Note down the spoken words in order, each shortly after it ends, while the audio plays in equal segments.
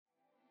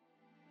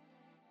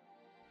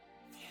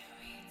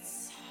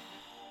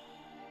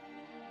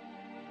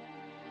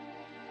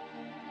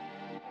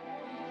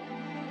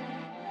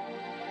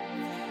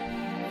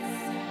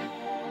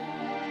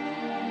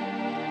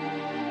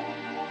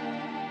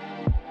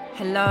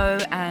Hello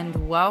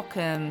and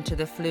welcome to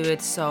the Fluid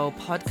Soul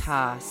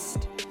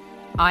podcast.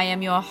 I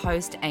am your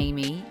host,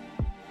 Amy,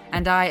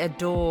 and I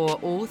adore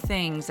all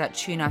things that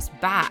tune us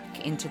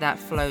back into that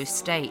flow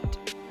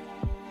state.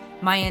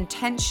 My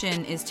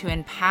intention is to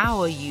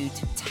empower you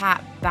to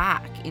tap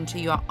back into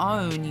your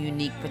own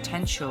unique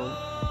potential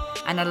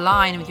and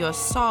align with your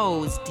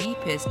soul's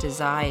deepest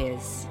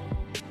desires.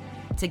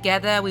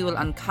 Together, we will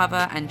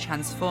uncover and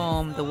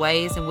transform the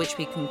ways in which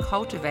we can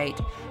cultivate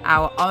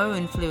our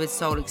own fluid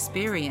soul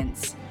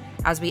experience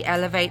as we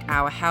elevate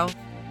our health,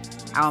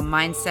 our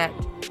mindset,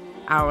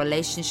 our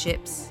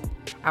relationships,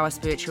 our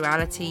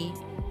spirituality,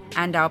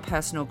 and our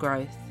personal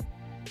growth.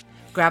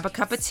 Grab a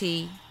cup of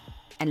tea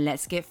and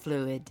let's get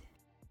fluid.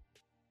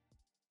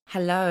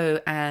 Hello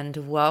and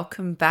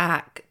welcome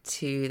back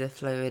to the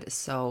Fluid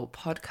Soul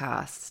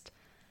podcast.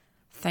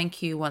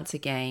 Thank you once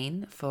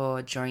again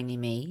for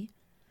joining me.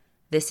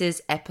 This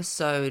is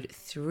episode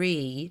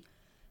 3,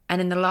 and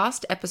in the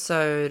last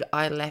episode,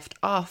 I left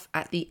off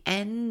at the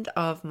end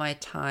of my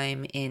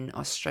time in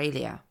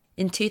Australia.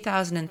 In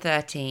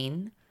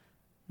 2013,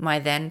 my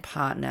then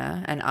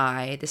partner and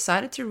I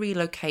decided to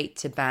relocate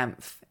to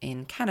Banff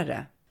in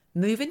Canada.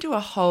 Moving to a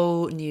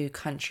whole new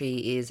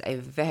country is a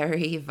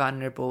very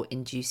vulnerable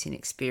inducing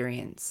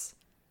experience.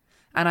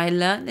 And I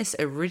learned this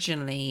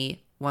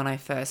originally when I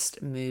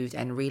first moved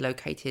and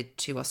relocated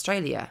to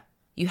Australia.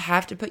 You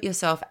have to put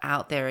yourself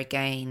out there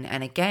again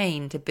and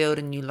again to build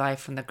a new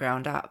life from the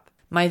ground up.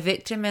 My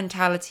victim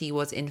mentality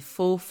was in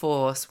full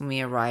force when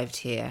we arrived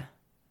here.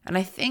 And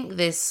I think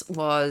this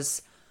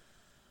was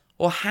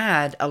or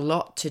had a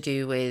lot to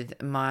do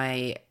with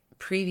my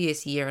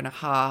previous 1.5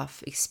 year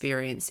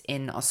experience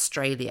in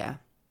Australia.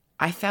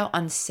 I felt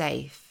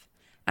unsafe.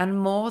 And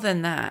more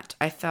than that,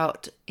 I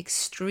felt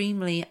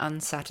extremely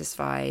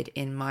unsatisfied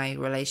in my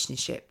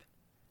relationship.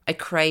 I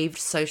craved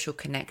social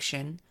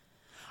connection.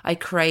 I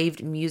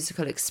craved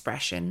musical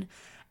expression,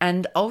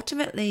 and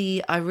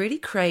ultimately I really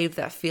craved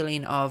that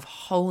feeling of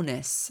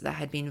wholeness that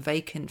had been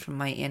vacant from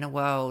my inner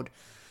world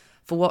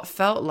for what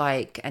felt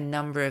like a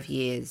number of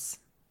years.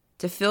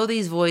 To fill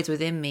these voids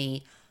within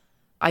me,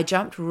 I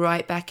jumped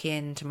right back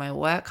into my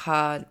work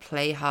hard,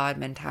 play hard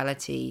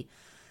mentality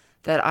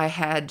that I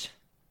had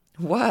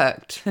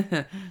worked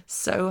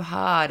so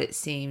hard, it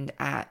seemed,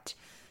 at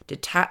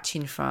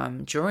detaching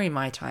from during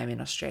my time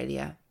in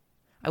Australia.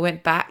 I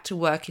went back to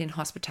working in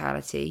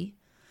hospitality,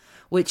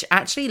 which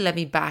actually led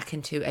me back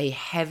into a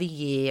heavy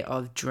year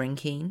of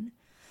drinking,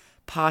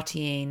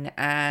 partying,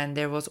 and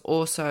there was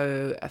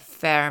also a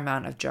fair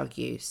amount of drug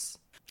use.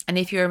 And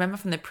if you remember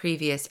from the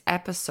previous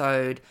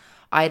episode,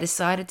 I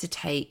decided to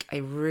take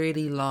a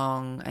really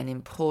long and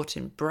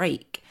important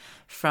break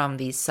from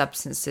these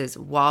substances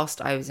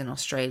whilst I was in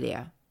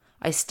Australia.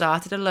 I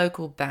started a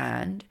local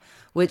band,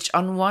 which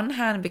on one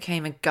hand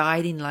became a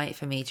guiding light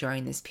for me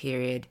during this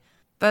period.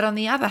 But on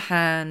the other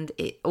hand,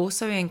 it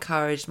also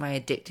encouraged my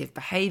addictive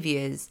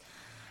behaviors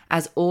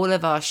as all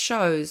of our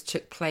shows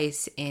took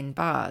place in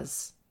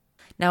bars.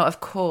 Now, of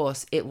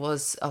course, it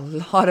was a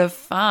lot of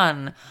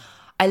fun.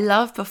 I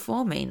love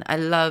performing. I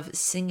love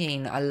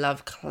singing. I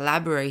love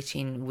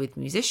collaborating with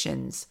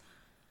musicians.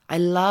 I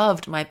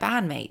loved my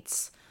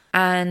bandmates.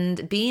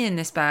 And being in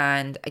this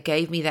band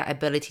gave me that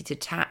ability to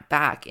tap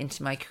back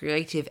into my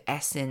creative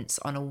essence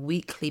on a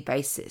weekly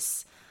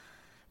basis.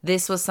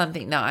 This was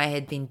something that I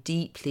had been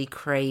deeply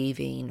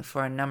craving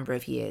for a number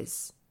of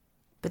years.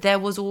 But there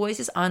was always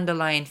this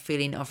underlying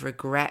feeling of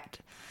regret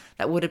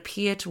that would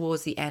appear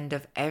towards the end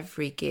of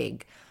every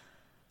gig.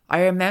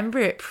 I remember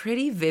it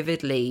pretty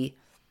vividly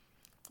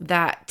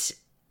that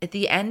at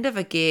the end of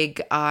a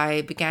gig,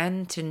 I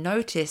began to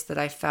notice that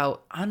I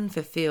felt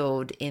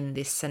unfulfilled in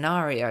this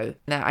scenario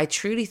that I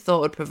truly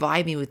thought would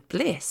provide me with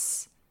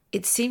bliss.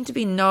 It seemed to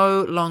be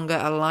no longer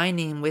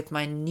aligning with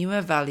my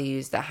newer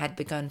values that had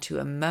begun to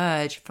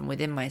emerge from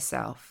within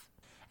myself.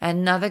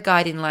 Another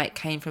guiding light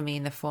came for me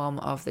in the form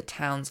of the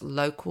town's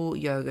local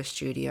yoga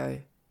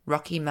studio,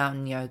 Rocky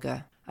Mountain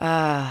Yoga.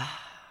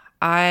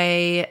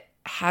 I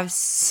have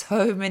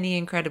so many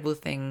incredible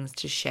things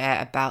to share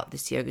about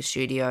this yoga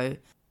studio.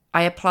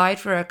 I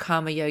applied for a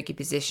Karma Yogi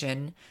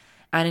position,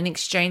 and in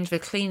exchange for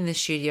cleaning the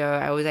studio,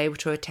 I was able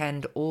to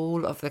attend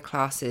all of the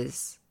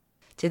classes.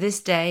 To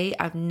this day,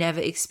 I've never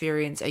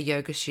experienced a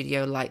yoga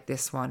studio like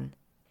this one.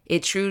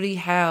 It truly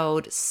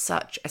held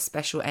such a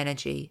special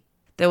energy.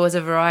 There was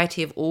a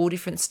variety of all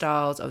different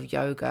styles of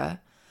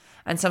yoga,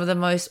 and some of the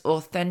most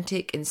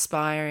authentic,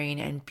 inspiring,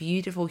 and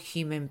beautiful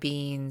human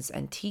beings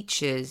and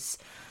teachers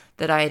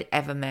that I had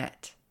ever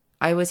met.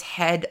 I was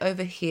head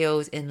over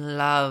heels in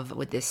love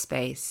with this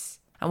space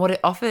and what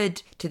it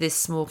offered to this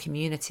small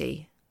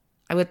community.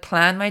 I would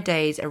plan my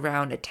days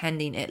around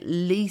attending at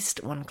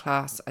least one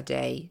class a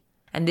day.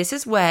 And this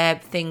is where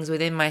things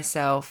within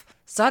myself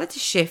started to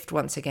shift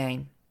once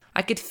again.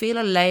 I could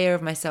feel a layer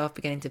of myself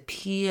beginning to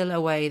peel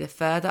away the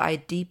further I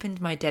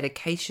deepened my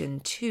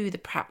dedication to the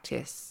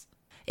practice.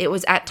 It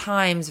was at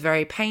times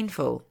very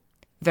painful,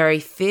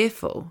 very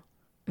fearful,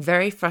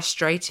 very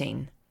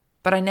frustrating,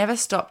 but I never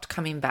stopped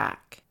coming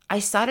back. I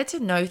started to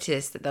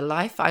notice that the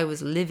life I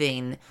was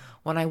living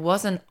when I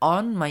wasn't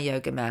on my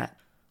yoga mat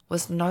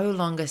was no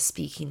longer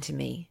speaking to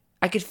me.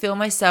 I could feel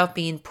myself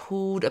being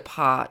pulled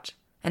apart,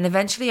 and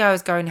eventually I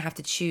was going to have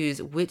to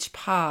choose which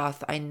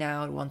path I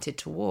now wanted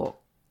to walk.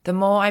 The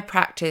more I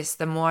practiced,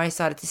 the more I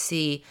started to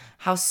see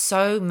how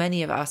so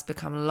many of us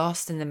become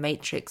lost in the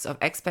matrix of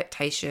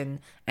expectation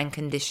and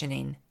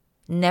conditioning,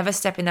 never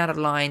stepping out of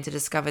line to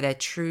discover their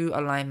true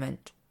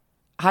alignment.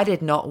 I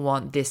did not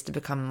want this to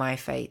become my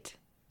fate.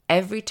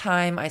 Every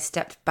time I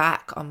stepped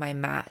back on my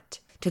mat,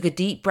 took a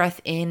deep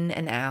breath in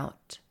and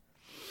out,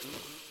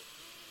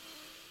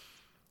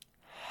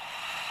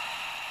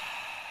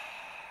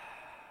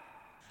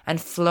 and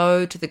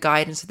flowed to the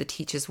guidance of the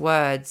teacher's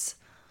words,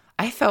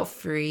 I felt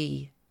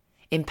free,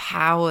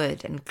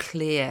 empowered, and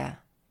clear.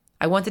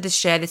 I wanted to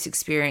share this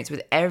experience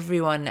with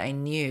everyone I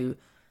knew,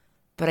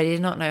 but I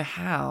did not know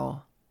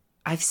how.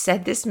 I've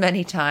said this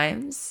many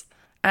times,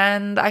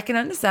 and I can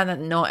understand that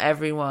not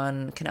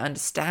everyone can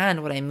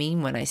understand what I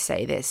mean when I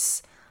say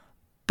this,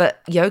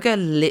 but yoga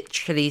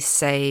literally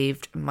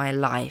saved my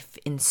life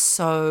in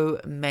so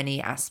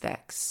many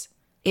aspects.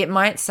 It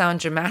might sound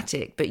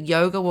dramatic, but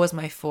yoga was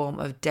my form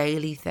of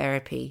daily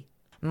therapy,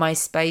 my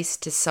space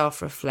to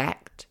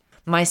self-reflect,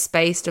 my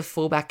space to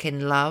fall back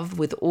in love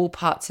with all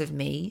parts of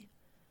me,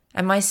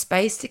 and my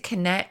space to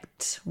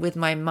connect with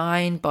my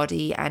mind,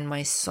 body, and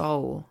my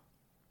soul.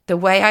 The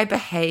way I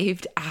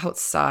behaved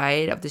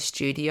outside of the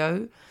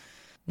studio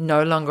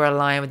no longer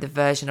aligned with the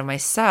version of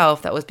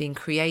myself that was being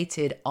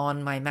created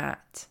on my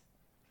mat.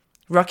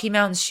 Rocky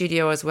Mountain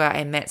Studio was where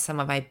I met some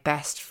of my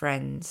best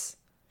friends.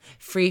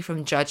 Free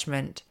from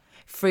judgment,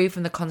 free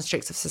from the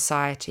constricts of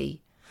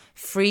society,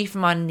 free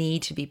from our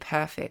need to be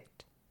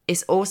perfect.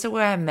 It's also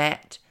where I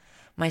met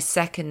my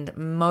second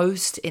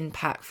most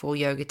impactful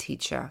yoga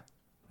teacher,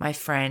 my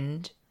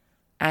friend,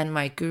 and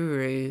my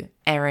guru,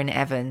 Erin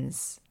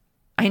Evans.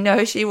 I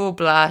know she will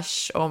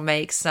blush or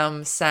make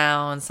some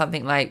sound,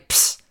 something like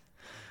psst,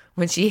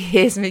 when she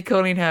hears me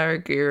calling her a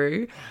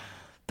guru.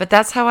 But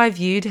that's how I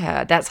viewed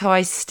her. That's how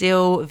I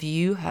still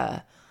view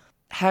her.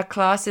 Her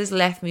classes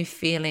left me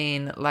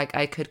feeling like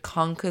I could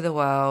conquer the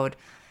world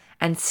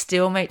and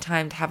still make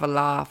time to have a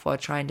laugh while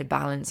trying to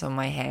balance on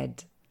my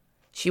head.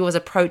 She was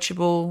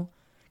approachable,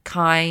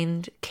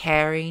 kind,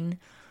 caring,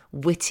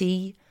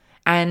 witty,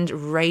 and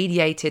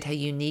radiated her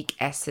unique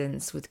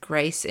essence with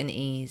grace and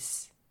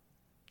ease.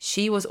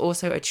 She was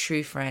also a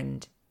true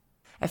friend,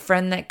 a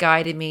friend that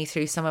guided me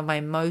through some of my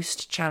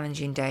most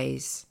challenging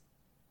days.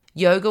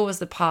 Yoga was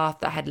the path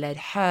that had led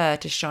her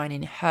to shine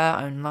in her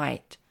own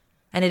light,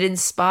 and it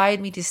inspired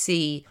me to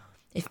see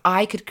if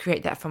I could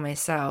create that for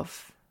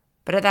myself.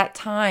 But at that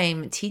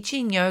time,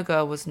 teaching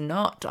yoga was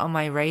not on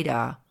my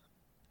radar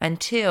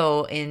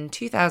until in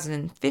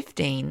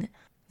 2015,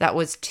 that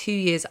was 2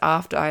 years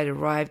after I had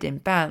arrived in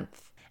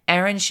Banff,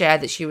 Erin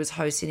shared that she was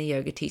hosting a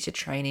yoga teacher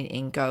training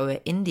in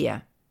Goa,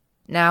 India.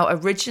 Now,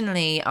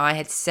 originally, I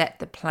had set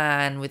the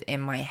plan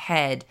within my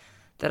head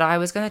that I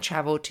was going to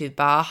travel to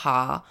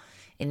Baja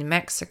in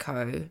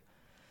Mexico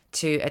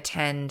to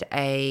attend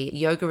a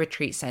yoga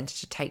retreat center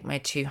to take my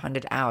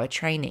 200-hour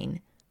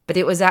training. But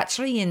it was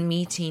actually in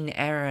meeting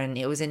Erin,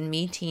 it was in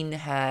meeting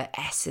her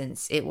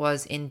essence, it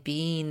was in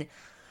being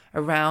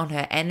around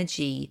her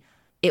energy,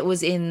 it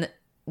was in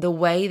the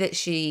way that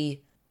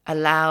she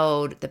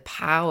allowed the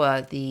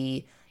power,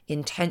 the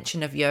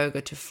intention of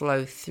yoga to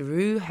flow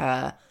through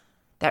her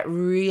that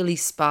really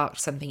sparked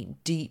something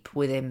deep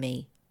within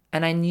me.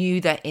 And I knew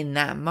that in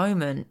that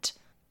moment,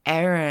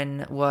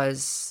 Erin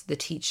was the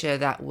teacher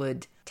that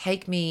would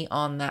take me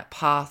on that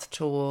path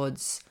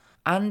towards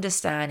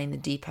understanding the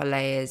deeper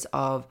layers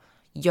of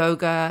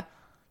yoga,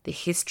 the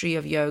history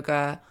of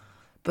yoga,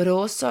 but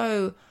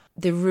also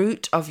the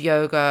root of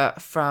yoga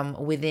from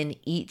within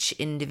each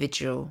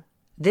individual.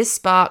 This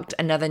sparked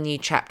another new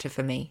chapter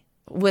for me.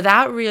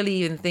 Without really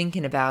even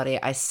thinking about it,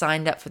 I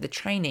signed up for the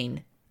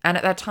training. And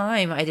at that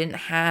time, I didn't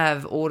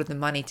have all of the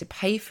money to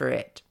pay for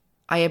it.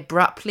 I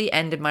abruptly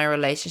ended my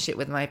relationship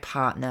with my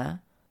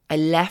partner. I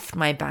left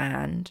my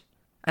band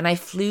and I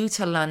flew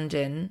to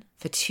London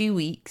for 2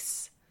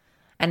 weeks.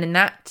 And in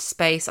that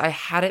space, I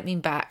hadn't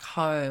been back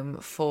home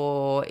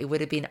for, it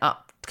would have been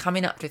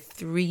coming up to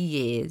 3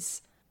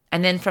 years.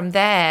 And then from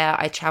there,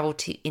 I traveled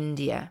to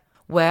India,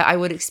 where I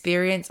would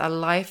experience a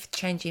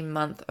life-changing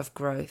month of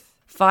growth.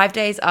 5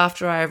 days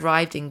after I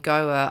arrived in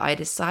Goa, I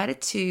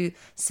decided to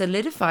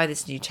solidify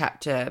this new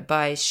chapter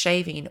by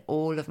shaving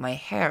all of my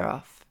hair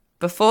off.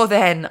 Before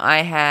then,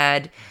 I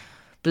had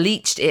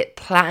bleached it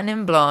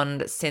platinum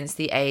blonde since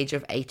the age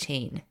of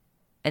 18.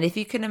 And if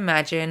you can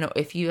imagine, or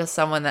if you are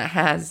someone that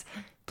has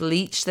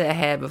bleached their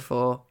hair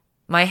before,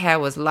 my hair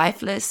was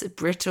lifeless,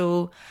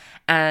 brittle,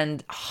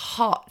 and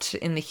hot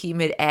in the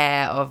humid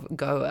air of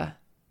Goa.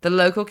 The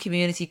local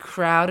community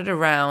crowded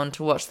around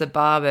to watch the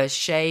barber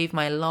shave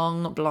my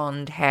long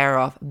blonde hair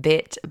off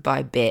bit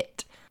by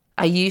bit.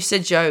 I used to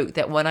joke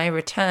that when I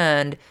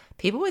returned,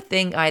 people would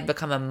think I'd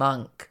become a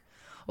monk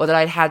or that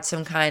I'd had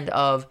some kind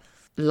of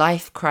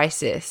life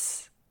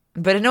crisis.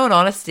 But in all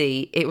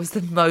honesty, it was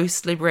the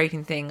most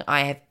liberating thing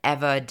I have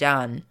ever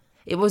done.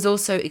 It was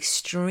also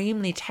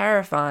extremely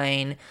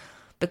terrifying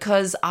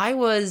because I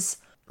was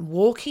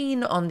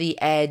walking on the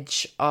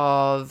edge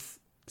of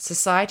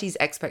society's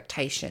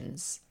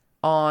expectations,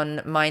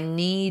 on my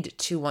need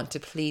to want to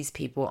please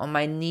people, on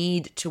my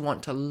need to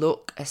want to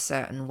look a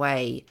certain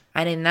way.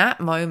 And in that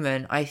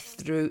moment, I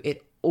threw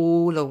it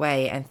all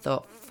away and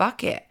thought,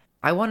 fuck it.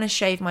 I want to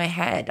shave my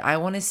head. I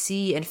want to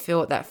see and feel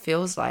what that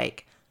feels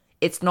like.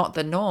 It's not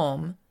the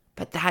norm,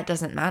 but that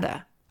doesn't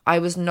matter. I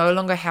was no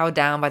longer held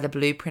down by the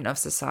blueprint of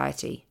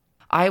society.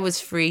 I was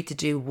free to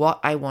do what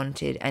I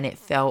wanted, and it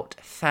felt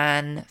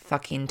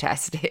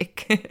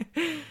fan-fucking-tastic.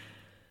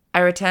 I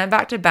returned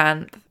back to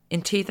Banff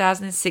in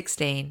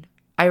 2016.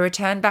 I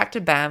returned back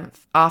to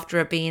Banff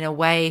after being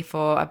away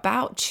for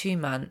about 2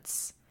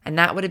 months, and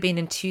that would have been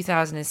in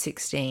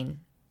 2016.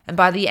 And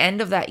by the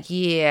end of that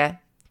year,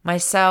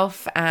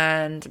 myself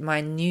and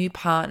my new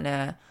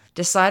partner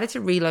decided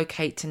to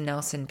relocate to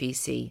Nelson,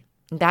 BC.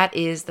 That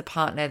is the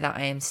partner that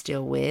I am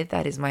still with.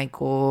 That is my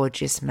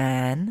gorgeous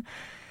man.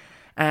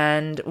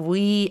 And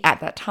we, at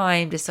that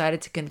time,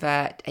 decided to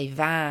convert a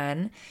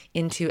van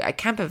into a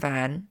camper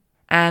van.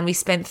 And we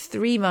spent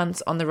 3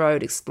 months on the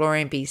road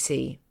exploring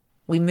BC.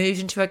 We moved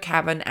into a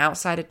cabin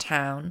outside of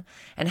town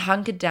and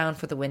hunkered down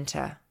for the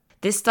winter.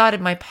 This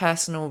started my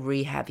personal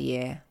rehab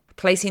year.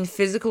 Placing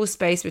physical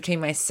space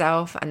between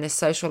myself and the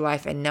social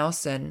life in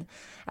Nelson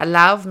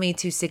allowed me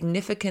to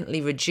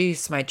significantly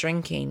reduce my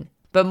drinking,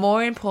 but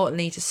more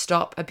importantly, to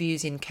stop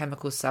abusing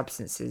chemical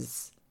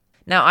substances.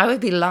 Now, I would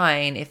be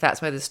lying if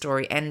that's where the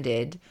story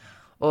ended,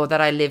 or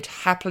that I lived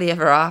happily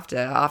ever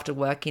after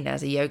working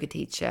as a yoga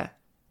teacher.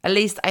 At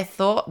least I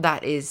thought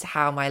that is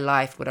how my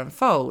life would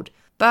unfold,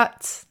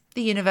 but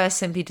the universe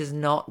simply does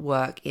not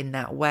work in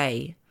that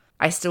way.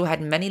 I still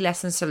had many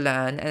lessons to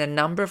learn and a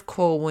number of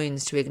core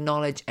wounds to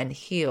acknowledge and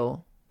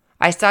heal.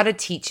 I started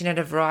teaching at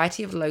a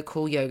variety of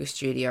local yoga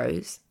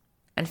studios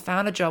and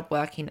found a job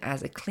working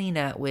as a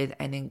cleaner with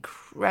an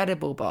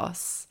incredible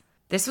boss.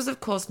 This was,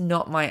 of course,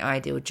 not my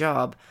ideal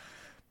job,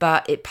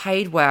 but it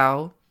paid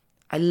well.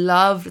 I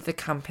loved the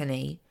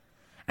company,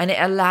 and it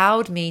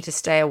allowed me to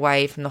stay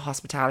away from the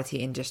hospitality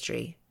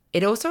industry.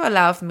 It also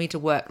allowed for me to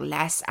work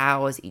less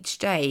hours each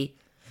day,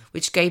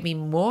 which gave me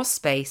more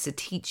space to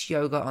teach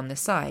yoga on the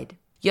side.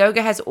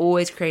 Yoga has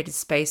always created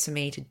space for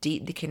me to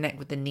deeply connect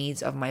with the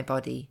needs of my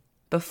body.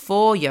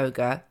 Before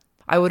yoga,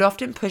 I would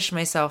often push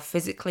myself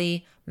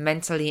physically,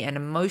 mentally, and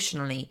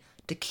emotionally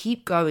to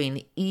keep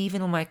going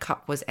even when my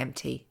cup was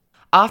empty.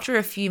 After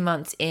a few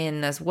months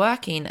in as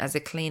working as a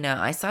cleaner,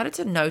 I started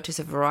to notice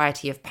a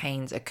variety of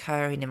pains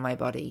occurring in my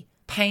body.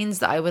 Pains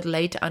that I would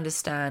later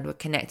understand were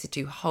connected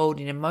to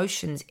holding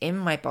emotions in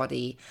my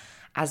body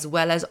as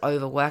well as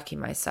overworking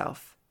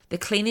myself. The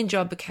cleaning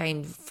job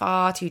became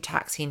far too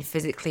taxing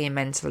physically and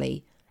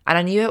mentally, and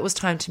I knew it was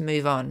time to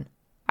move on.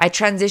 I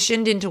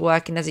transitioned into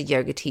working as a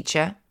yoga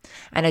teacher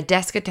and a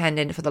desk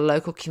attendant for the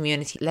local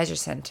community leisure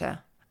centre.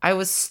 I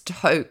was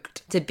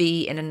stoked to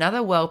be in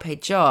another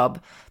well-paid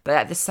job, but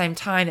at the same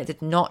time it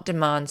did not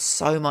demand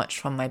so much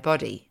from my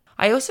body.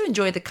 I also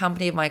enjoyed the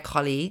company of my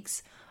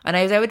colleagues, and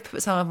I was able to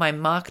put some of my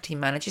marketing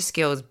manager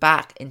skills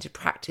back into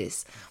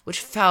practice, which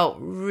felt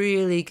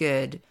really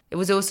good. It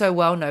was also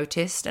well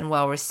noticed and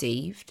well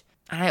received.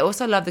 And I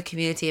also loved the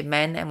community of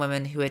men and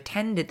women who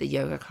attended the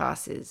yoga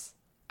classes.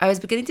 I was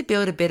beginning to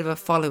build a bit of a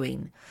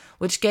following,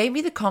 which gave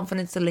me the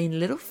confidence to lean a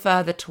little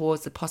further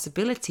towards the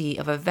possibility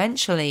of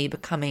eventually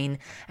becoming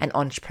an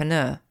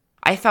entrepreneur.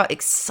 I felt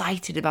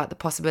excited about the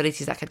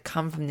possibilities that could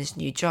come from this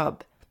new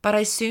job. But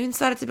I soon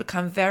started to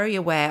become very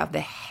aware of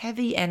the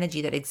heavy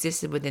energy that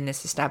existed within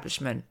this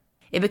establishment.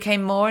 It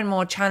became more and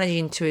more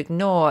challenging to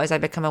ignore as I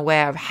became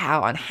aware of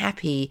how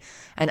unhappy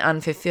and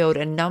unfulfilled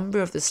a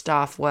number of the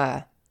staff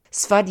were.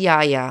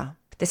 Svadhyaya.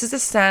 This is a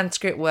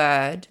Sanskrit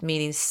word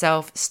meaning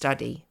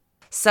self-study.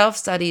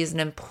 Self-study is an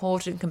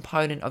important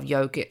component of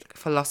yogic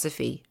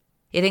philosophy.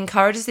 It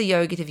encourages the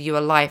yogi to view a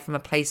life from a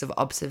place of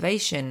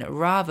observation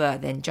rather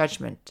than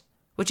judgment,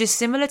 which is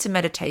similar to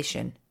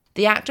meditation.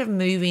 The act of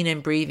moving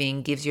and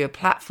breathing gives you a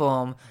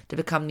platform to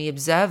become the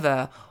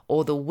observer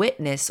or the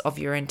witness of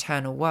your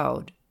internal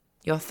world,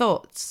 your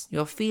thoughts,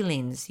 your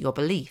feelings, your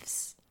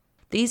beliefs.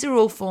 These are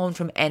all formed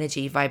from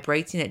energy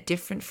vibrating at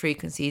different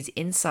frequencies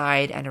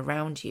inside and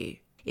around you.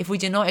 If we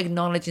do not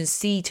acknowledge and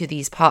see to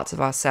these parts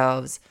of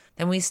ourselves,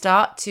 then we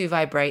start to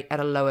vibrate at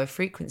a lower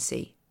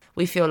frequency.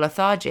 We feel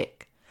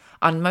lethargic,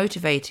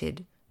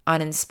 unmotivated,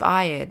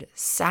 uninspired,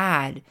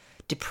 sad,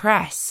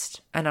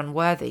 depressed, and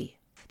unworthy.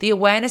 The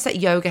awareness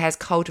that yoga has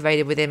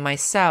cultivated within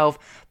myself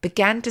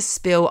began to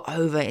spill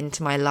over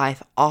into my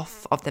life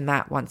off of the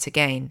mat once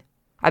again.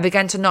 I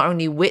began to not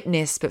only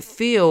witness but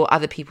feel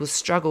other people's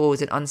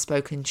struggles and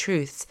unspoken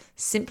truths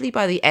simply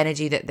by the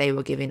energy that they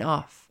were giving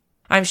off.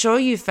 I'm sure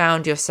you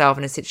found yourself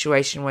in a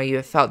situation where you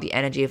have felt the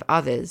energy of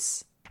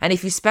others. And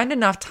if you spend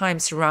enough time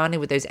surrounded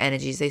with those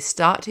energies, they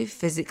start to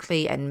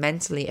physically and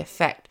mentally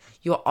affect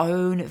your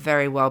own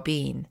very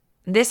well-being.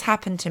 And this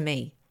happened to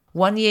me.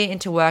 1 year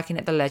into working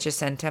at the leisure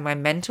centre, my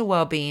mental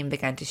well-being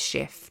began to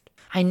shift.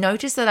 I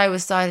noticed that I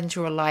was starting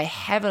to rely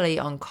heavily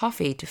on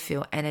coffee to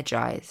feel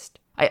energized.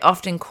 I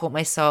often caught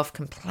myself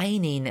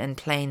complaining and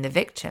playing the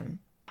victim.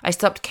 I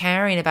stopped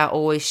caring about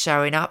always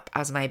showing up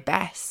as my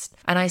best.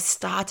 And I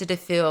started to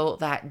feel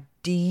that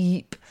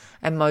deep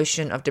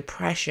emotion of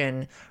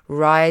depression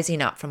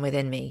rising up from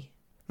within me.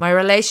 My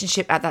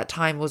relationship at that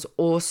time was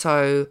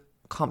also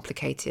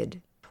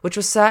complicated, which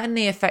was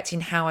certainly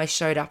affecting how I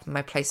showed up in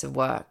my place of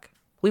work.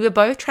 We were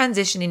both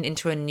transitioning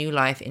into a new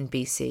life in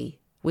BC.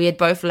 We had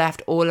both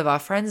left all of our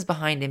friends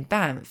behind in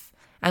Banff,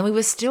 and we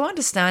were still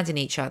understanding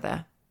each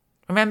other.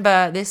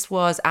 Remember, this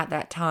was at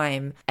that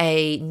time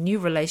a new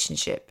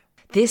relationship.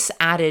 This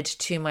added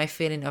to my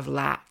feeling of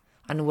lack,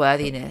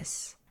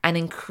 unworthiness, and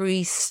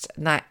increased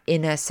that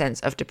inner sense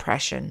of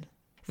depression.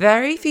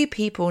 Very few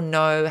people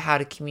know how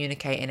to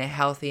communicate in a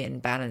healthy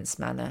and balanced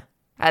manner.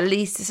 At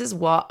least this is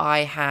what I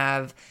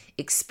have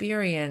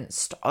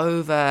experienced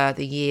over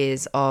the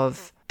years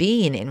of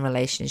being in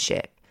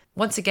relationship.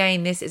 Once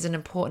again, this is an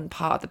important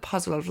part of the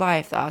puzzle of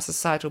life that our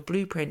societal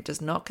blueprint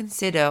does not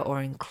consider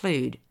or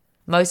include.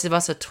 Most of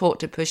us are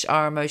taught to push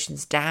our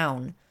emotions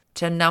down,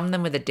 to numb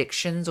them with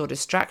addictions or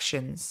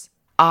distractions.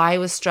 I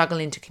was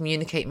struggling to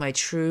communicate my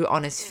true,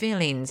 honest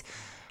feelings,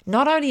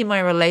 not only in my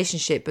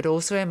relationship, but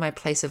also in my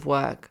place of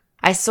work.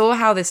 I saw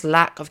how this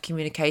lack of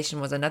communication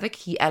was another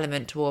key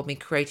element toward me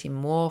creating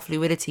more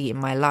fluidity in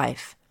my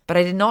life, but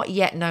I did not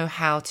yet know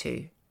how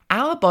to.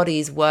 Our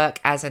bodies work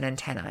as an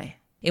antennae,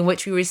 in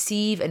which we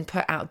receive and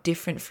put out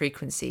different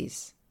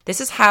frequencies.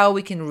 This is how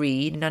we can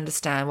read and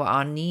understand what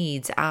our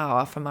needs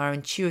are from our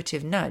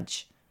intuitive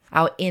nudge,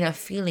 our inner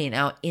feeling,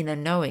 our inner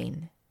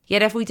knowing.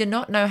 Yet if we do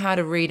not know how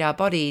to read our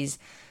bodies,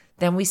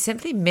 then we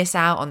simply miss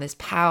out on this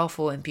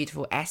powerful and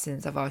beautiful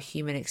essence of our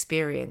human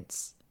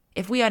experience.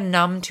 If we are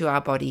numb to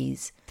our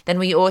bodies, then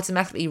we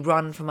automatically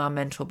run from our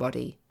mental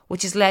body,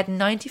 which is led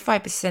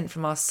 95%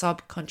 from our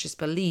subconscious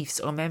beliefs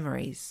or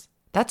memories.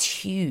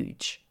 That's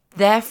huge.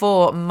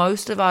 Therefore,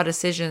 most of our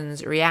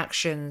decisions,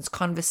 reactions,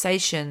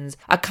 conversations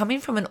are coming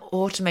from an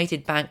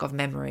automated bank of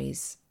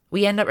memories.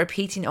 We end up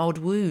repeating old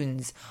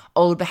wounds,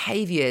 old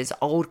behaviors,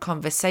 old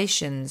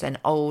conversations, and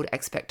old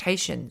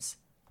expectations.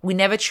 We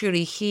never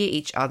truly hear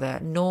each other,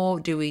 nor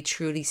do we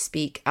truly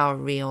speak our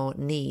real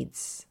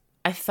needs.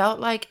 I felt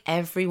like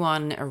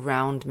everyone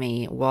around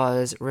me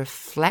was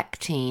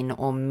reflecting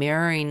or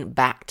mirroring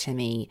back to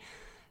me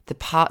the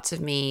parts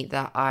of me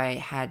that I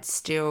had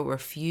still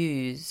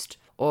refused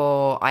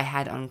or I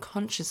had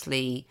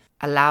unconsciously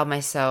allowed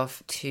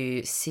myself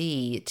to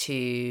see,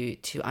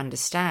 to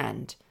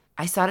understand.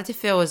 I started to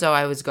feel as though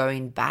I was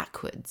going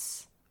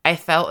backwards. I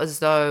felt as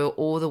though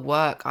all the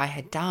work I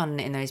had done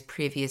in those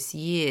previous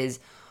years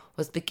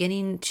was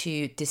beginning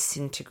to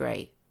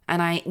disintegrate.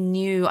 And I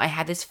knew I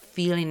had this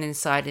feeling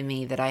inside of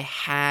me that I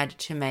had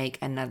to make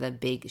another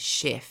big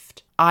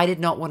shift. I did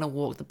not want to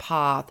walk the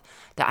path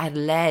that had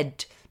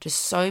led to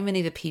so many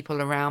of the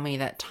people around me at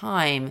that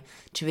time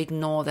to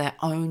ignore their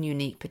own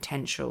unique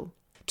potential,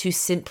 to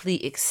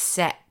simply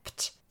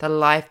accept the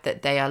life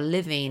that they are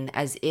living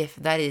as if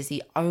that is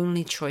the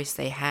only choice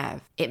they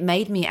have. It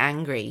made me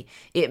angry.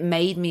 It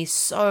made me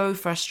so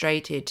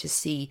frustrated to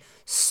see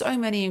so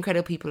many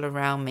incredible people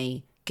around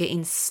me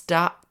getting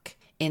stuck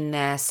in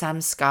their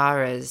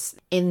samskaras,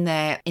 in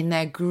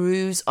their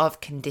grooves of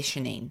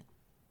conditioning.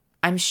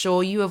 I'm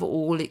sure you have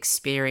all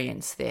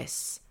experienced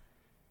this.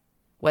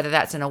 Whether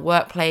that's in a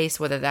workplace,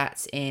 whether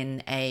that's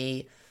in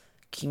a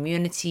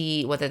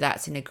community, whether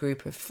that's in a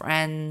group of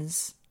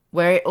friends,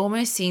 where it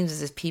almost seems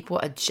as if people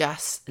are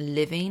just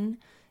living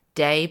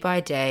day by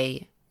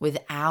day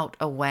without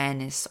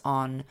awareness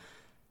on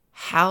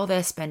how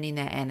they're spending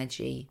their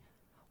energy,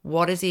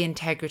 what is the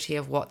integrity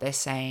of what they're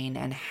saying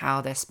and how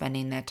they're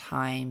spending their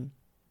time,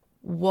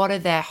 what are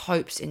their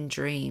hopes and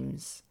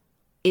dreams.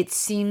 It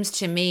seems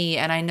to me,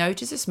 and I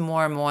notice this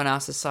more and more in our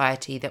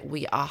society, that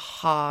we are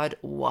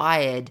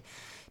hardwired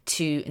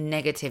to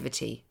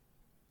negativity.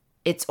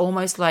 It's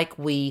almost like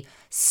we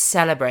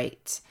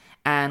celebrate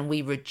and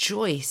we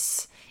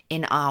rejoice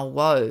in our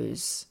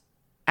woes.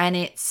 And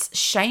it's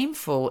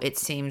shameful, it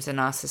seems, in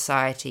our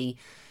society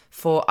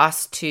for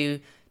us to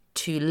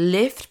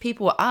lift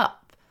people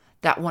up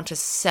that want to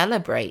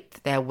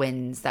celebrate their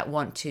wins, that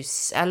want to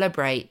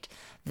celebrate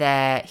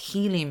their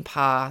healing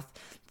path,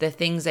 the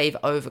things they've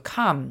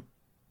overcome.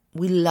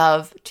 We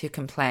love to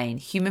complain.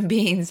 Human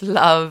beings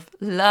love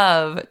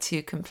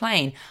to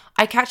complain.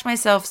 I catch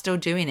myself still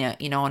doing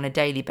it, on a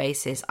daily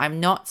basis. I'm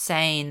not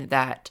saying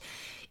that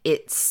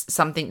it's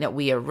something that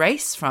we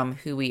erase from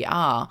who we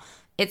are.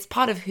 It's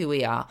part of who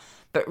we are.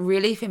 But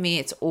really for me,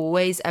 it's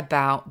always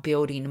about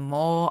building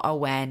more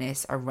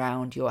awareness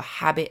around your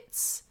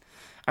habits,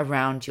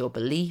 around your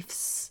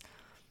beliefs,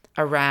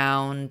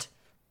 around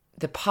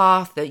the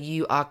path that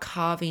you are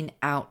carving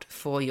out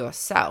for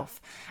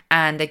yourself.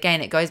 And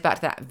again, it goes back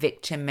to that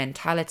victim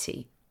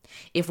mentality.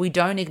 If we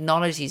don't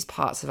acknowledge these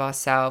parts of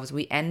ourselves,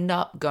 we end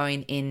up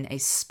going in a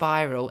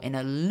spiral, in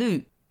a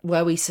loop,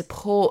 where we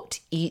support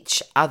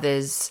each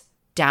other's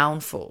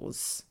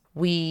downfalls.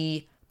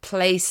 We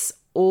place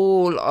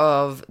all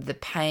of the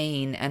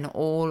pain and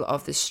all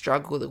of the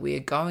struggle that we are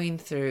going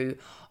through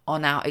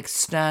on our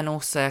external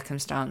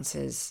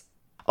circumstances.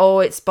 oh,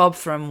 it's Bob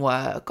from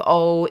work.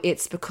 Oh,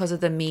 it's because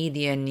of the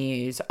media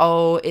news.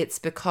 Oh, it's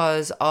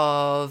because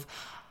of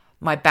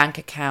my bank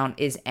account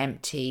is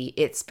empty.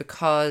 It's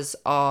because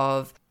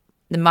of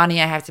the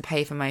money I have to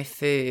pay for my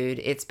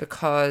food. It's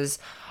because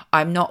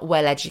I'm not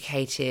well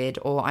educated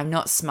or I'm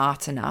not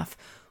smart enough.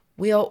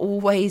 We are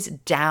always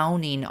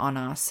downing on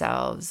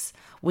ourselves.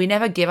 We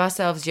never give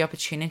ourselves the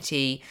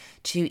opportunity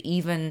to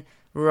even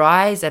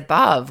rise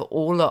above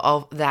all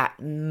of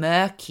that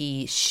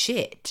murky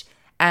shit.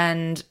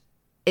 And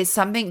it's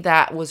something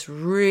that was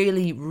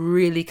really,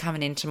 really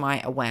coming into my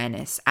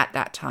awareness at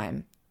that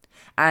time.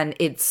 And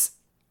it's,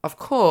 of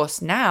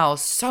course, now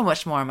so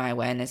much more in my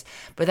awareness.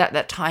 But at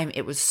that time,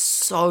 it was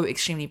so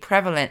extremely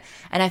prevalent.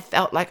 And I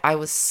felt like I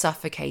was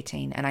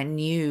suffocating. And I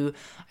knew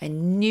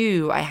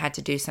I had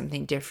to do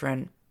something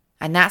different.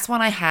 And that's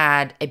when I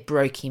had a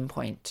breaking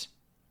point.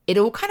 It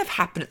all kind of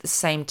happened at the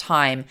same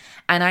time.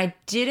 And I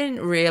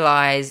didn't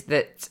realize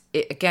that,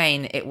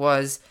 it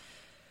was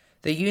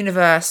the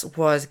universe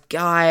was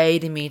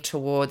guiding me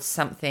towards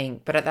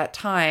something. But at that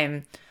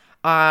time,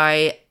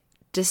 I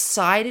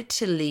decided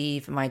to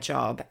leave my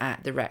job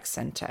at the rec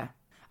center.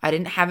 I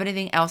didn't have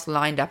anything else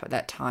lined up at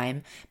that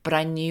time, but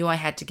I knew I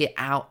had to get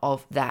out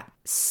of that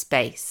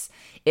space.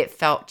 It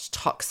felt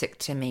toxic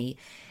to me.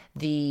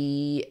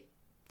 The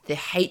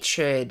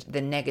hatred,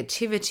 the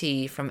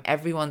negativity from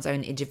everyone's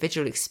own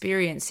individual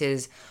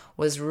experiences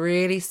was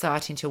really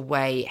starting to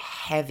weigh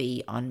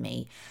heavy on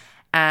me.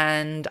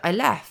 And I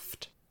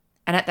left.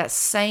 And at that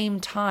same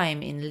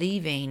time in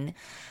leaving,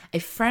 a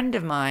friend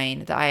of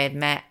mine that I had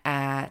met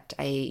at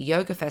a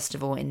yoga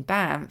festival in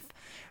Banff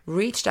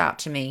reached out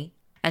to me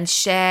and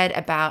shared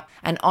about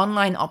an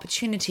online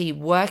opportunity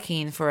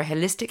working for a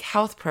holistic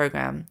health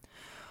program,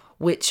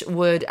 which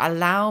would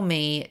allow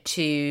me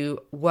to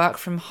work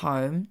from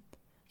home.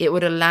 It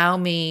would allow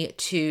me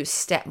to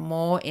step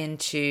more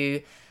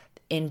into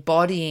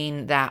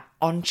embodying that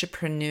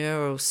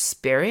entrepreneurial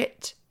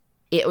spirit.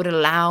 It would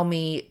allow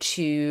me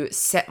to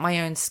set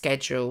my own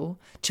schedule,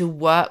 to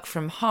work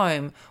from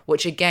home,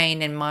 which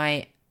again, in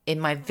my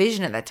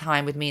vision at that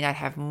time would mean I'd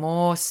have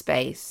more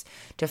space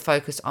to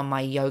focus on my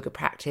yoga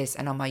practice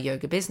and on my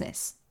yoga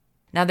business.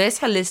 Now, this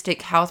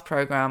holistic health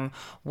program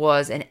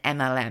was an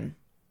MLM,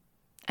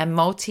 a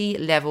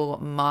multi-level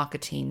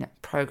marketing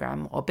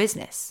program or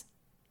business.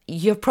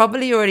 You've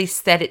probably already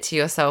said it to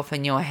yourself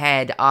in your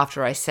head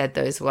after I said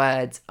those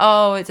words.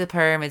 Oh, it's a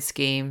pyramid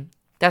scheme.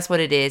 That's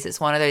what it is. It's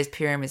one of those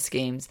pyramid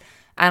schemes.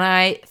 And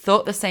I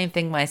thought the same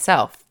thing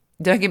myself.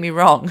 Don't get me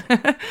wrong.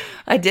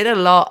 I did a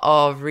lot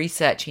of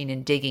researching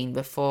and digging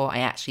before I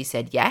actually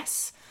said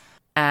yes.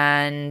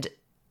 And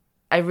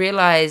I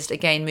realized,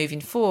 again, moving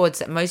forwards,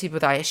 that most people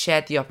that I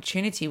shared the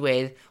opportunity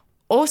with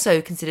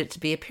also considered it to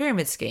be a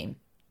pyramid scheme.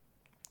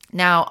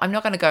 Now, I'm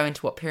not going to go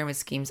into what pyramid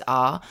schemes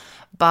are,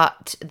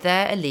 but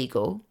they're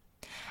illegal.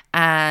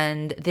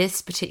 And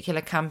this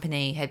particular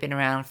company had been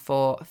around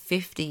for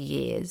 50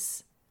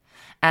 years.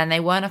 And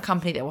they weren't a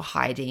company that were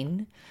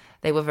hiding.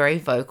 They were very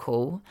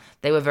vocal.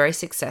 They were very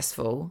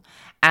successful.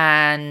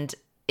 And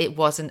it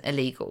wasn't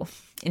illegal.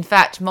 In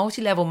fact,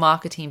 multi-level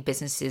marketing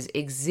businesses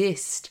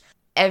exist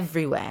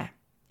everywhere,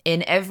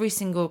 in every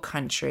single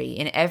country,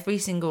 in every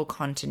single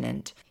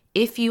continent.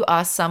 If you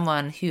are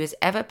someone who has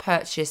ever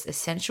purchased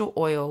essential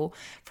oil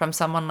from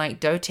someone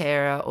like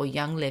doTERRA or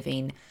Young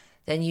Living,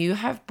 then you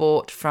have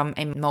bought from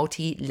a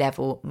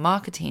multi-level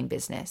marketing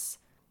business.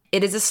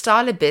 It is a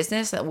style of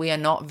business that we are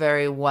not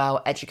very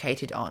well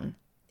educated on.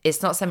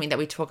 It's not something that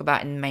we talk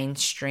about in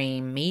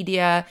mainstream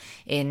media,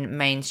 in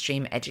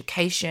mainstream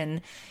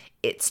education.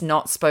 It's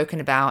not spoken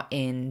about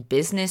in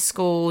business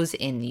schools,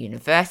 in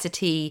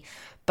university,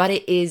 but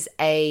it is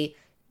a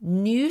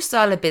new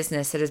style of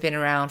business that has been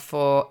around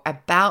for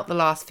about the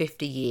last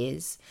 50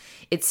 years.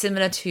 It's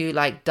similar to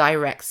like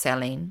direct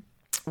selling,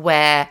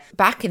 where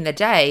back in the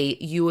day,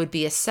 you would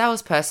be a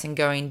salesperson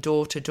going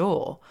door to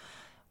door,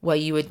 where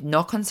you would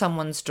knock on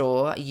someone's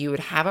door, you would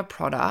have a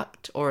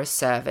product or a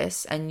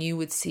service, and you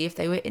would see if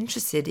they were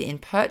interested in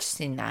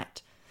purchasing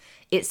that.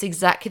 It's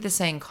exactly the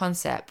same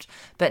concept,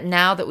 but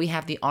now that we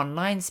have the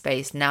online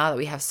space, now that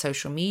we have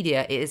social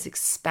media, it has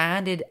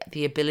expanded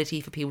the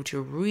ability for people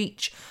to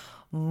reach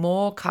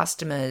more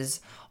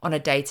customers on a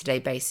day-to-day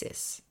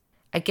basis.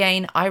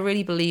 Again, I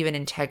really believe in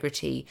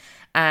integrity,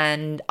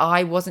 and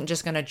I wasn't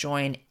just going to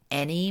join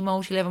any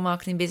multi-level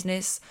marketing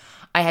business.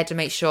 I had to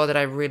make sure that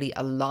I really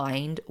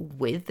aligned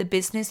with the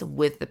business,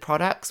 with the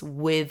products,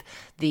 with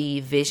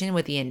the vision,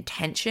 with the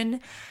intention.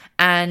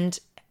 And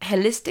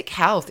holistic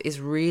health is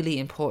really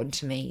important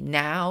to me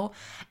now.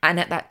 And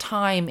at that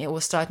time, it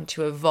was starting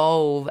to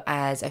evolve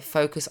as a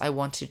focus I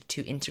wanted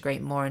to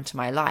integrate more into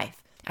my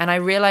life. And I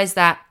realized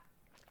that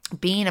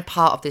being a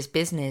part of this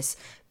business,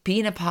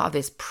 being a part of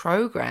this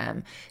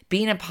program,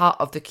 being a part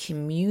of the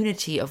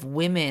community of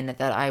women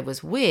that I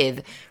was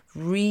with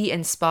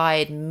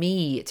re-inspired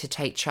me to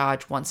take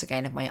charge once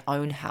again of my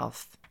own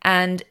health.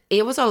 And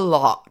it was a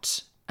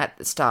lot at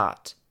the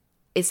start.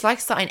 it's like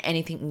starting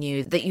anything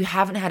new that you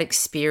haven't had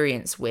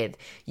experience with.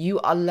 You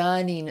are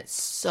learning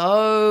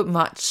so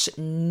much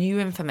new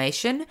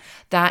information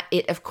that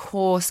it, of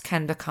course,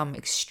 can become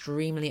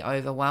extremely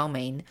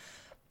overwhelming.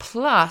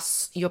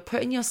 Plus, you're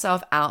putting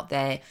yourself out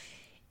there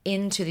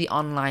into the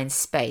online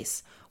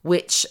space,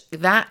 which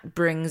that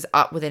brings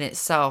up within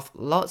itself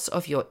lots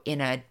of your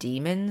inner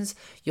demons,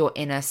 your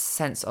inner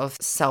sense of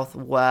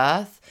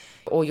self-worth,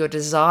 or your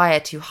desire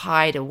to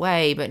hide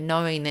away, but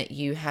knowing that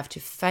you have to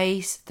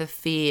face the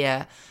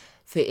fear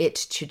for it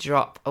to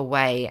drop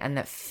away, and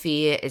that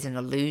fear is an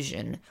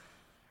illusion.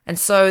 And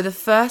so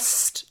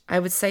I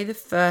would say the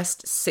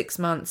first 6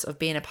 months of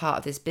being a part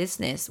of this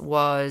business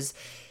was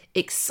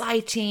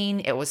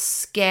exciting, it was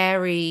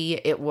scary,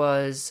 it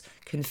was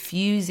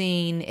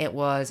confusing, it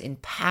was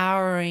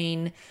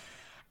empowering,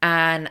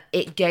 and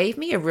it gave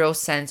me a real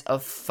sense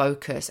of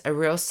focus, a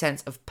real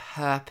sense of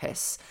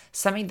purpose,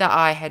 something that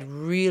I had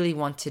really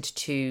wanted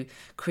to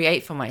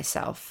create for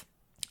myself.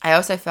 I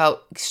also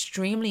felt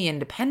extremely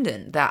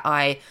independent, that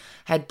I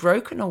had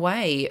broken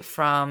away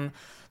from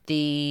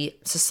the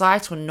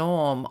societal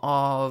norm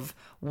of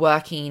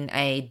working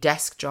a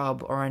desk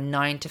job or a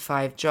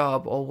 9-to-5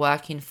 job, or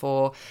working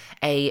for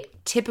a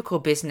typical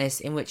business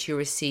in which you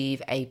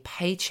receive a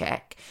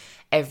paycheck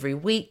every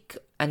week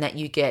and that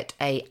you get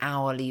an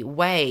hourly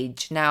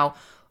wage. Now,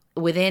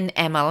 within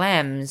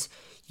MLMs,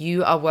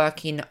 you are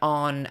working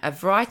on a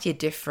variety of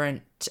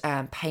different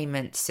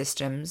payment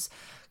systems,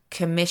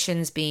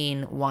 commissions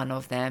being one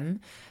of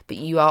them, but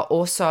you are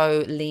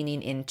also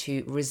leaning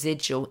into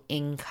residual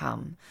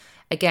income.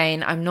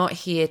 Again, I'm not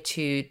here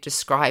to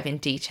describe in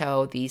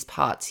detail these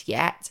parts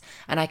yet,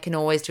 and I can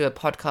always do a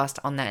podcast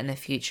on that in the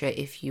future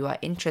if you are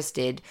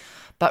interested.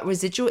 But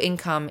residual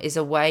income is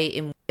a way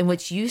in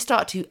which you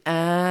start to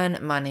earn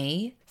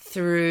money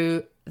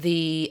through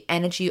the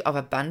energy of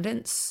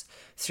abundance,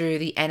 through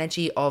the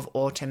energy of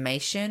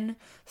automation,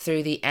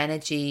 through the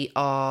energy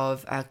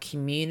of a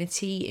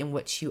community in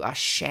which you are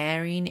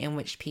sharing, in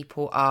which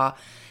people are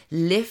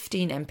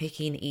lifting and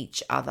picking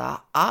each other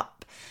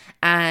up.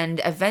 And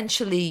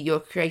eventually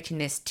you're creating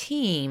this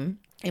team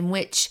in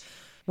which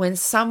when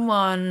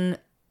someone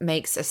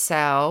makes a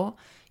sale,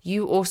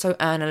 you also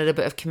earn a little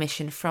bit of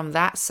commission from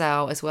that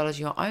sale as well as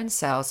your own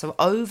sale. So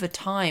over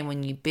time,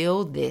 when you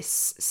build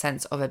this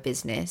sense of a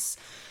business,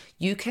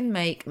 you can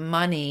make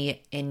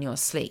money in your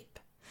sleep.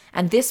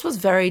 And this was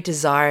very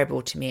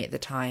desirable to me at the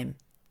time.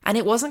 And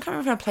it wasn't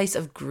coming from a place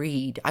of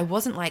greed. I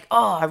wasn't like,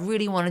 oh, I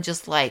really want to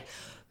just like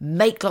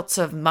make lots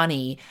of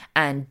money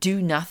and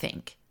do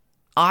nothing.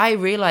 I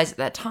realized at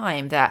that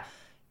time that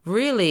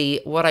really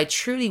what I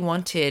truly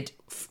wanted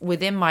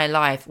within my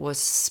life was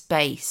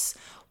space,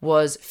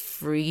 was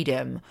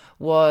freedom,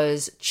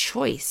 was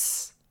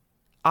choice.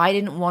 I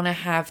didn't want to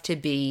have to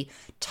be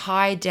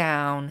tied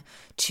down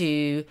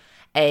to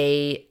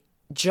a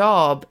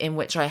job in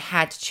which I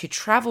had to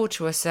travel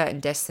to a certain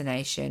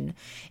destination,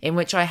 in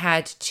which I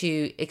had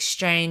to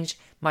exchange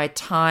my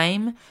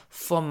time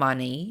for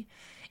money,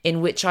 in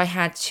which I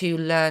had to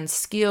learn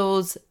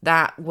skills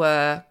that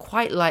were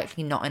quite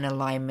likely not in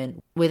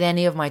alignment with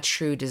any of my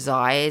true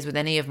desires, with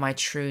any of my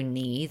true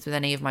needs, with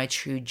any of my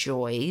true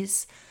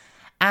joys.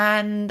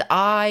 And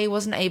I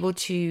wasn't able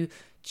to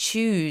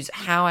choose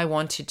how I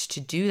wanted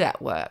to do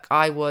that work.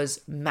 I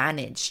was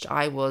managed,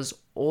 I was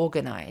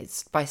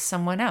organized by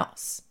someone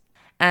else.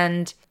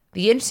 And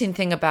the interesting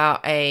thing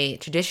about a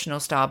traditional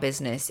style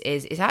business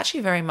is it's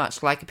actually very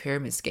much like a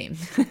pyramid scheme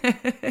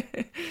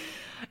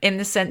in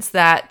the sense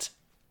that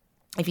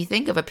if you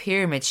think of a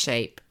pyramid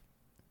shape,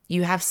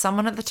 you have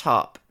someone at the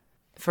top,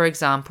 for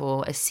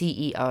example, a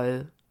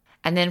CEO.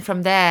 And then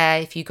from there,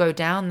 if you go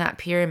down that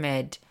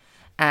pyramid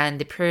and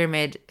the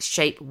pyramid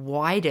shape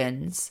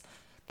widens,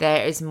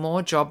 there is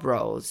more job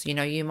roles. You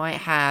know, you might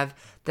have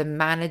the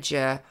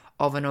manager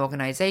of an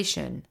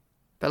organization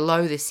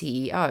below the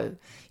CEO.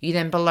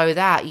 Then below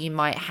that, you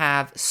might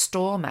have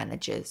store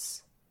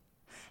managers.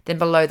 Then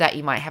below that,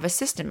 you might have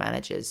assistant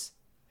managers.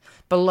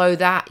 Below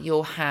that,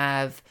 you'll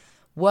have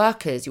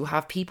workers, you'll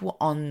have people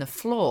on the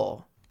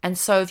floor. And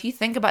so if you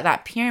think about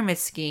that pyramid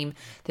scheme,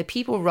 the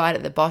people right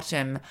at the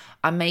bottom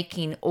are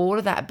making all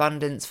of that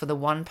abundance for the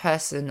one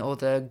person or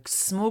the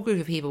small group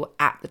of people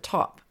at the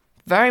top.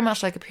 Very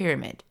much like a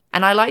pyramid.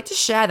 And I like to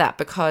share that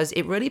because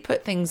it really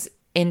put things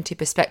into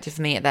perspective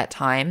for me at that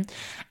time.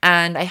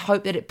 And I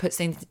hope that it puts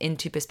things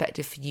into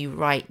perspective for you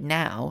right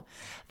now,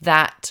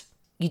 that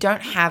you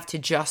don't have to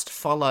just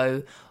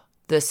follow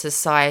the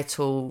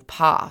societal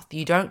path.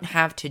 You don't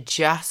have to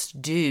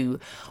just do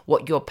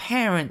what your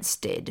parents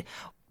did,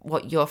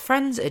 what your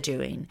friends are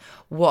doing,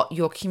 what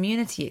your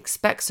community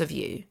expects of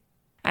you.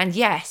 And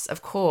yes,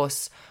 of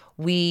course,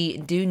 we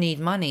do need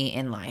money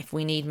in life.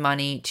 We need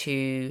money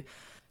to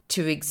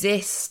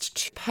exist,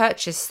 to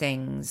purchase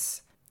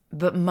things.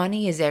 But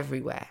money is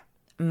everywhere.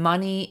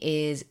 Money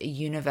is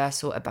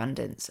universal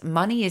abundance.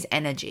 Money is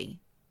energy.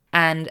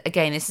 And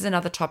again, this is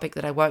another topic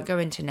that I won't go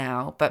into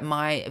now, but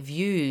my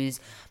views,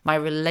 my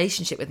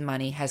relationship with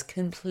money has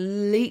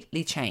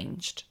completely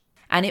changed.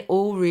 And it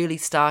all really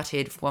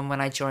started from when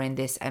I joined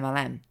this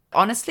MLM.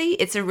 Honestly,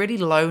 it's a really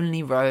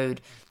lonely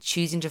road,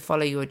 choosing to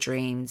follow your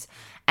dreams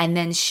and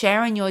then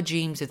sharing your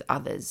dreams with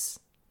others.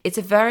 It's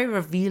a very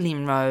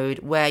revealing road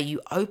where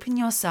you open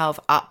yourself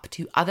up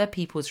to other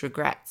people's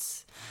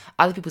regrets,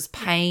 other people's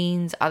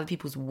pains, other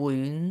people's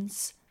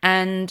wounds.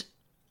 And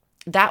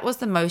that was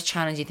the most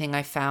challenging thing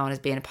I found as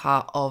being a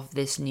part of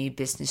this new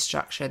business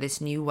structure,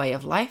 this new way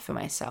of life for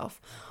myself.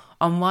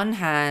 On one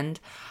hand,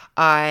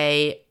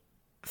 I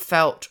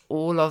felt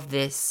all of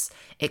this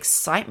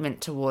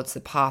excitement towards the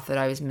path that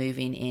I was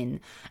moving in.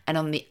 And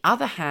on the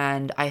other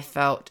hand, I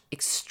felt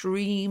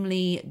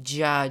extremely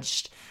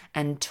judged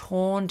and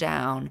torn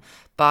down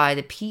by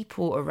the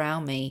people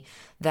around me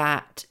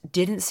that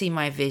didn't see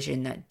my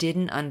vision, that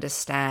didn't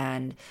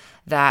understand,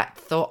 that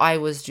thought I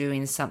was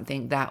doing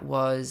something that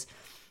was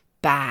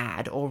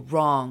bad or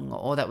wrong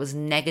or that was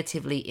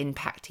negatively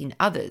impacting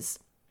others.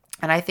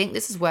 And I think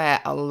this is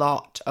where a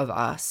lot of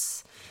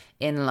us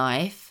in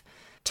life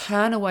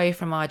turn away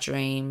from our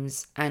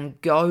dreams and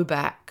go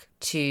back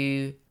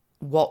to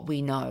what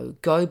we know,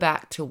 go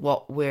back to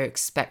what we're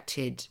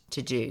expected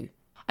to do.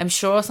 I'm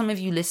sure some of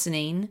you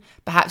listening,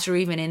 perhaps you're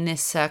even in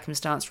this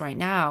circumstance right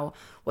now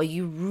where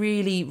you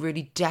really,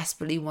 really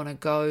desperately want to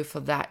go for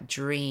that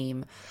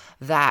dream,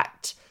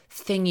 that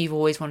thing you've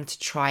always wanted to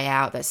try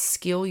out, that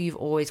skill you've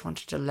always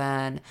wanted to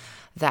learn,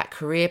 that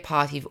career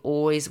path you've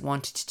always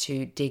wanted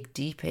to dig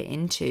deeper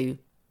into.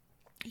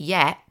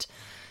 Yet,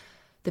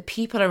 the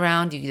people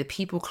around you, the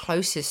people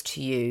closest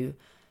to you,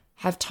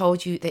 have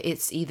told you that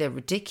it's either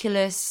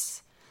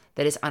ridiculous,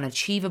 that it's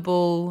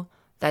unachievable,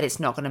 that it's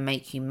not going to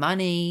make you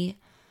money,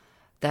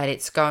 that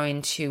it's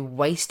going to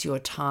waste your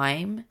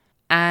time.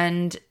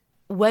 And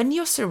when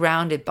you're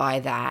surrounded by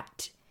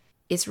that,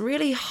 it's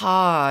really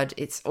hard,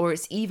 it's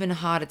even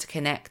harder to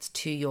connect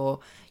to your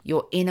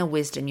inner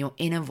wisdom, your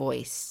inner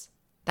voice.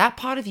 That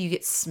part of you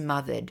gets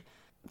smothered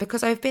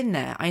because I've been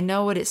there. I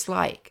know what it's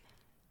like.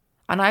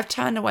 And I've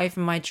turned away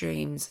from my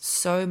dreams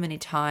so many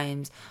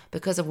times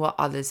because of what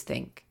others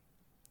think,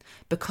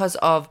 because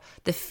of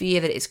the fear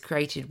that it's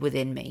created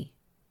within me.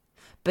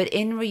 But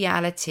in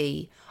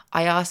reality,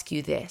 I ask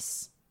you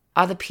this: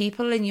 are the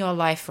people in your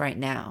life right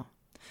now,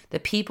 the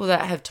people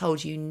that have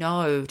told you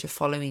no to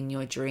following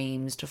your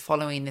dreams, to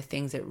following the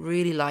things that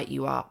really light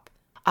you up,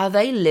 are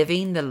they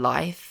living the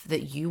life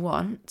that you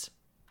want?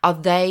 Are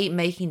they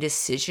making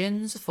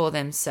decisions for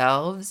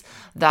themselves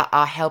that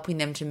are helping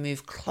them to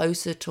move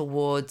closer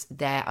towards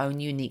their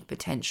own unique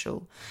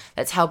potential?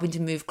 That's helping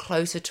to move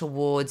closer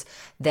towards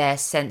their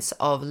sense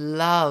of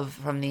love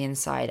from the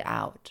inside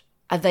out?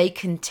 Are they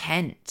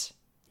content?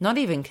 Not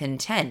even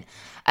content.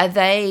 Are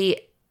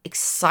they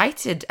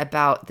excited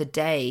about the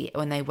day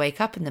when they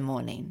wake up in the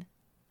morning?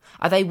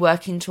 Are they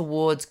working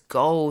towards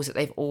goals that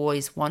they've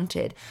always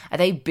wanted? Are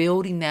they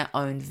building their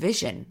own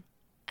vision?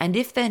 And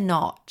if they're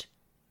not,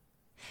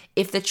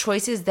 if the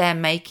choices they're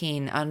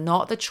making are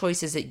not the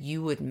choices that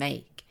you would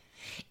make,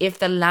 if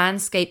the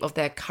landscape of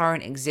their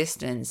current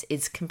existence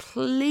is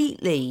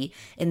completely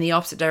in the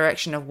opposite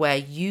direction of where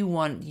you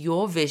want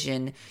your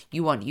vision,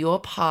 you want your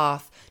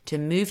path to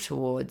move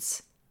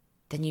towards,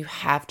 then you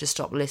have to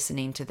stop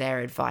listening to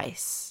their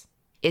advice.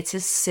 It's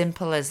as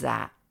simple as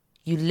that.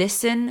 You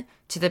listen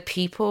to the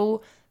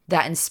people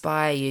that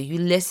inspire you. You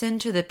listen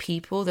to the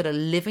people that are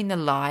living the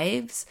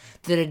lives,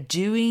 that are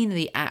doing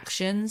the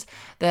actions,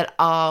 that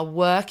are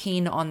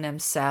working on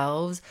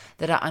themselves,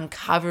 that are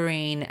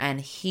uncovering and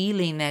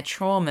healing their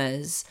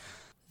traumas.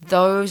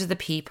 Those are the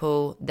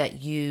people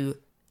that you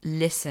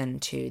listen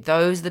to.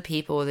 Those are the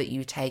people that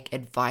you take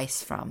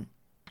advice from.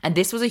 And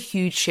this was a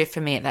huge shift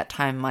for me at that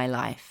time in my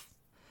life.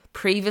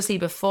 Previously,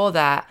 before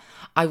that,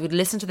 I would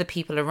listen to the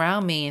people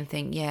around me and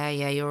think, yeah,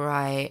 you're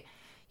right.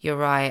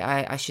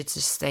 I should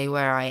just stay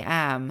where I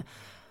am.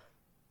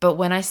 But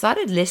when I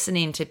started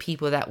listening to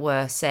people that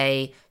were,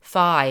 say,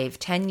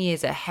 5-10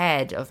 years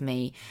ahead of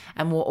me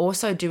and were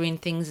also doing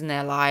things in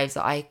their lives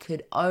that I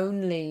could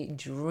only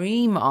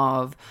dream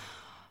of,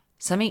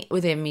 something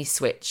within me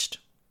switched.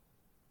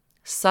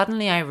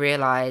 Suddenly I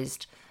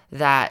realized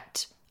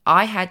that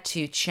I had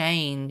to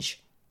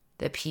change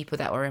the people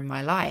that were in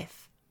my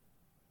life.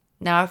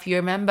 Now, if you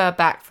remember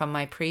back from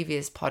my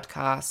previous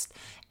podcast,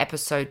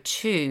 episode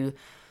 2,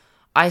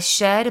 I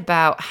shared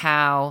about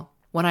how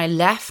when I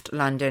left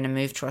London and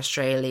moved to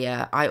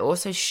Australia, I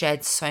also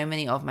shed so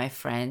many of my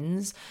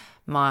friends,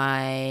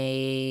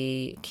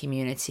 my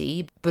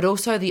community, but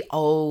also the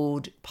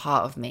old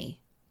part of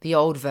me, the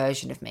old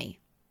version of me.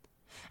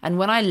 And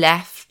when I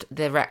left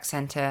the rec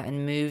centre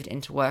and moved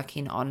into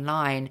working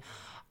online,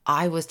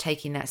 I was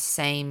taking that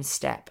same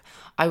step.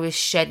 I was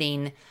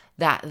shedding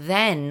that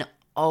then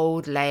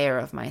old layer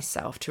of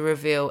myself to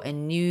reveal a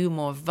new,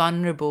 more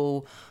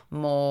vulnerable,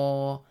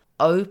 more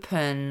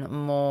open,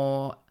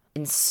 more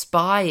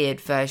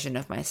inspired version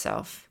of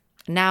myself.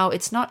 Now,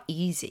 it's not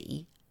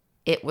easy.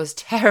 It was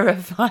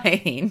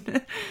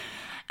terrifying.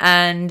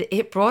 And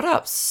it brought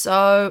up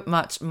so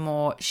much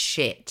more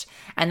shit.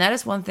 And that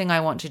is one thing I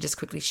want to just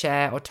quickly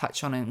share or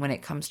touch on when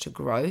it comes to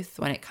growth,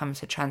 when it comes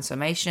to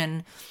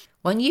transformation.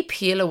 When you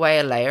peel away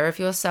a layer of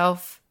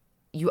yourself,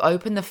 you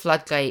open the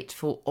floodgate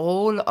for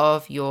all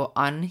of your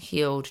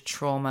unhealed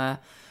trauma,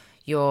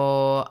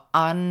 your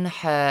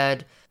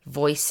unheard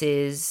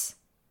voices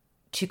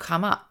to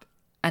come up.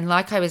 And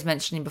like I was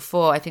mentioning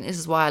before, I think this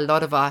is why a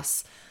lot of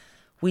us,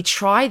 we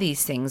try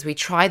these things, we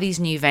try these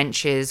new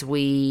ventures,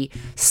 we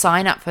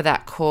sign up for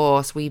that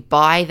course, we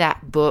buy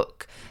that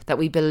book that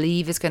we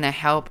believe is going to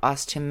help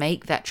us to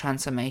make that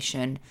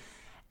transformation.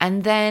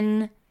 And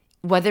then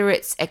whether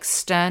it's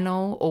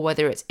external or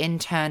whether it's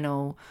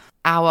internal,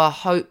 our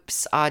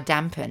hopes are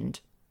dampened.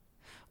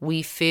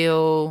 We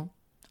feel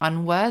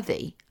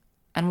unworthy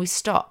and we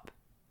stop.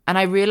 And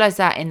I realized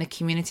that in the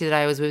community that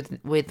I was with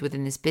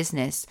within this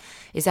business,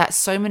 is that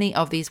so many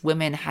of these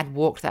women had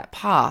walked that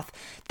path.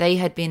 They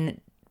had been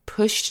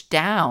pushed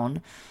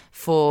down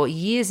for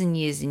years and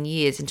years and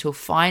years until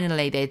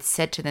finally they'd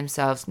said to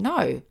themselves,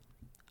 no,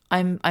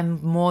 I'm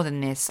more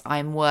than this.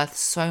 I'm worth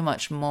so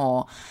much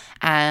more.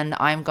 And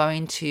I'm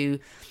going to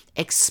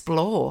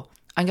explore.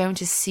 I'm going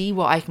to see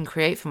what I can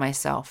create for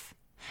myself.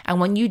 And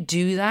when you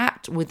do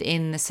that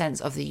within the sense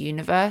of the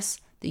universe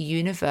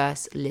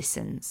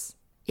listens.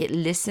 It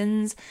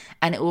listens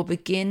and it will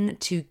begin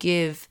to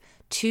give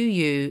to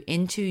you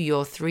into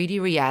your 3D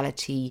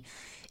reality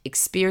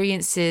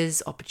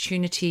experiences,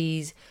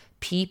 opportunities,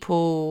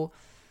 people,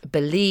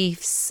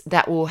 beliefs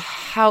that will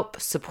help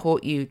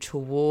support you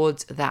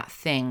towards that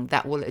thing,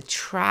 that will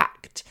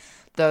attract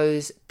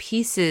those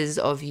pieces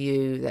of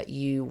you that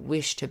you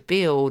wish to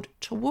build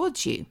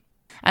towards you.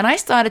 And I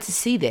started to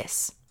see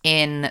this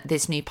in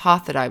this new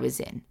path that I was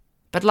in.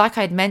 But like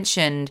I'd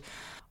mentioned,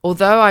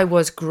 although I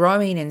was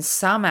growing in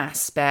some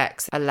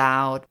aspects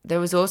aloud, there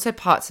was also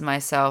parts of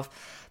myself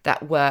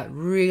that were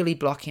really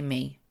blocking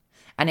me.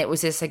 And it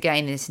was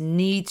this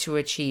need to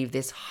achieve,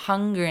 this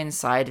hunger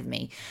inside of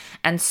me.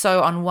 And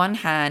so on one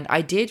hand,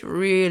 I did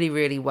really,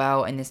 really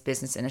well in this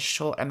business in a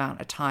short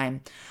amount of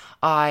time.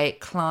 I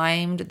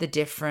climbed the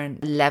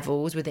different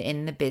levels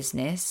within the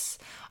business.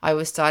 I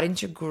was starting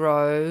to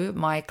grow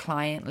my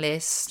client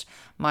list,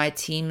 my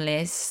team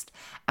list.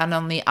 And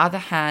on the other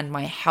hand,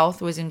 my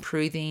health was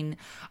improving.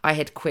 I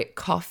had quit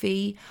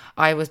coffee.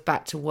 I was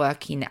back to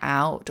working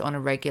out on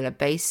a regular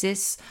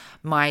basis.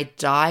 My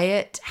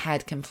diet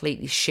had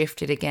completely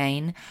shifted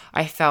again.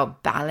 I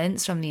felt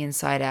balanced from the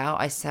inside out.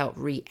 I felt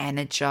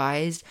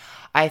re-energized.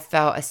 I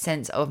felt a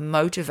sense of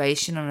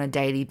motivation on a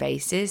daily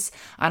basis.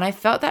 And I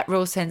felt that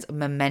real sense of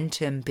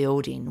momentum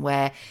building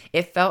where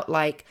it felt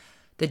like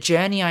the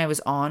journey I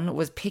was on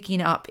was picking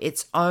up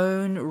its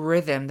own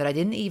rhythm that I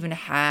didn't even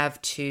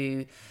have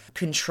to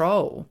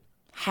control.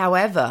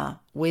 However,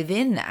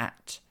 within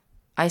that,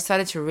 I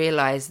started to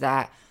realize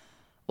that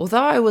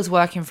although I was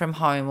working from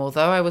home,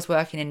 although I was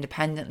working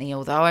independently,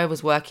 although I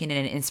was working in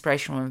an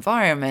inspirational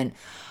environment,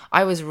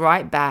 I was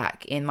right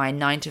back in my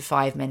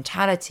 9-to-5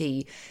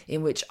 mentality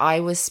in which I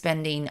was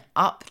spending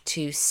up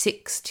to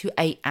 6 to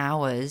 8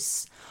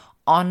 hours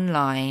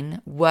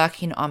online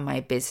working on my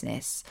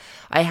business.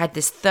 I had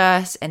this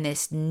thirst and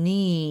this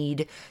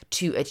need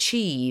to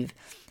achieve,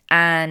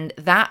 and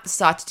that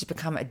started to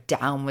become a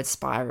downward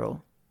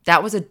spiral.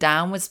 That was a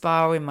downward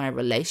spiral in my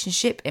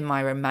relationship, in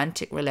my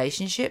romantic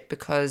relationship,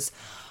 because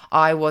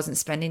I wasn't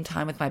spending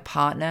time with my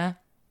partner.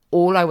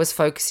 All I was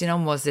focusing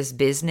on was this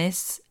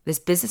business. This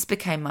business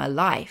became my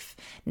life.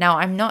 Now,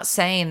 I'm not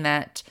saying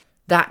that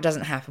that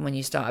doesn't happen when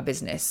you start a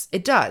business.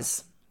 It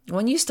does.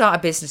 When you start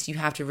a business, you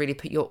have to really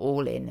put your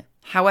all in.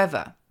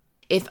 However,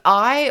 if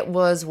I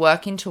was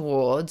working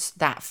towards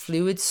that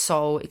fluid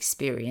soul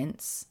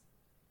experience,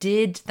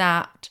 did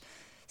that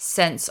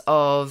sense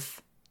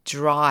of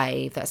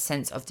drive, that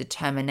sense of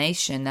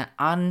determination, that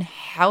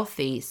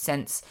unhealthy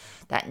sense,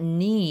 that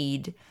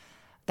need,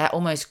 that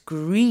almost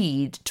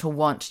greed to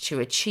want to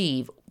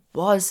achieve,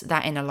 was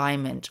that in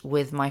alignment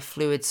with my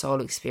fluid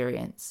soul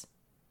experience?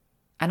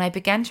 And I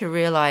began to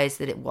realize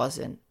that it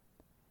wasn't.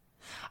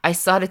 I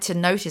started to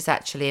notice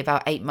actually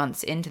about 8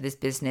 months into this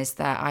business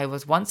that I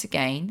was once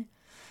again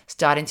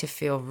starting to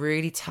feel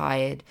really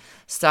tired,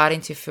 starting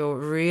to feel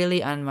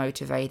really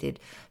unmotivated,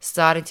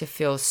 starting to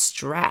feel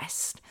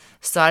stressed,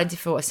 starting to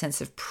feel a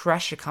sense of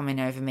pressure coming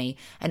over me.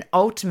 And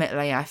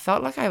ultimately, I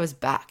felt like I was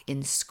back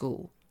in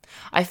school.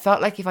 I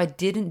felt like if I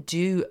didn't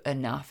do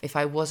enough, if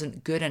I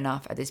wasn't good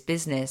enough at this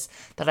business,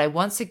 that I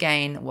once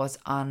again was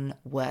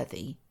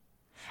unworthy.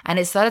 And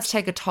it started to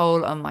take a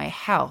toll on my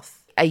health.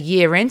 A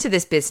year into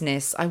this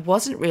business, I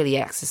wasn't really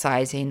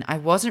exercising. I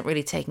wasn't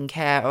really taking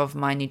care of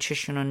my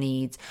nutritional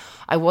needs.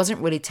 I wasn't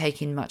really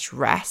taking much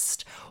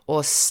rest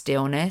or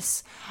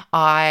stillness.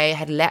 I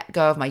had let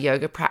go of my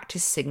yoga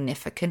practice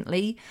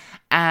significantly,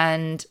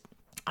 and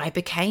I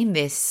became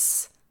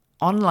this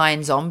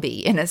online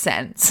zombie in a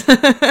sense,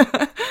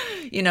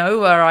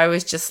 where I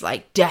was just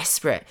like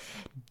desperate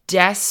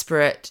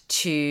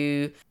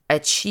to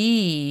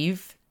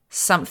achieve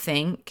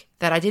something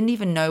that I didn't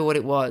even know what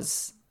it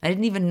was. I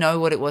didn't even know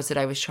what it was that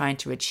I was trying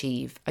to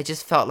achieve. I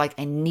just felt like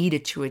I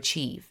needed to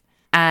achieve.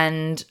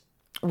 And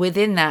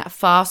within that,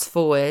 fast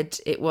forward,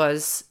 it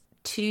was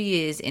 2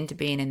 years into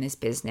being in this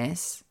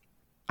business,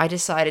 I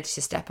decided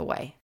to step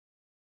away.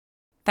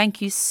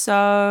 Thank you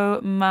so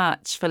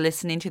much for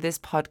listening to this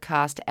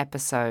podcast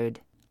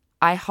episode.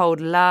 I hold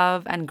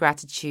love and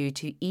gratitude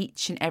to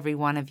each and every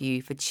one of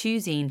you for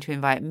choosing to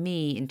invite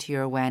me into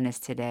your awareness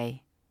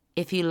today.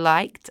 If you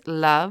liked,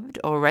 loved,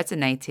 or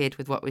resonated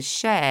with what was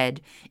shared,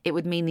 it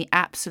would mean the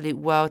absolute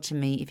world to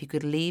me if you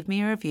could leave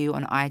me a review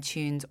on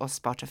iTunes or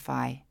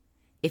Spotify.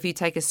 If you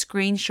take a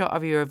screenshot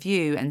of your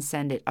review and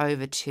send it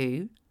over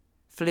to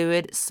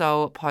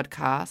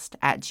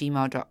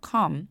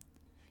fluidsoulpodcast@gmail.com,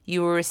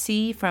 you will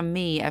receive from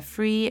me a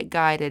free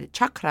guided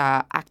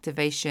chakra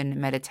activation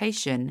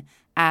meditation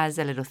as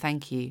a little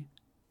thank you.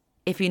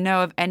 If you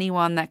know of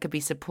anyone that could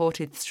be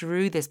supported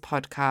through this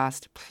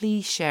podcast,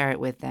 please share it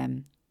with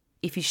them.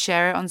 If you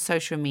share it on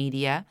social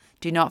media,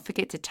 do not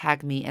forget to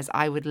tag me, as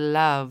I would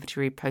love to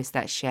repost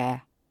that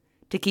share.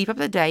 To keep up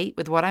to date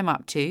with what I'm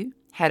up to,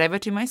 head over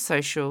to my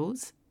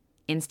socials,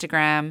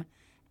 Instagram,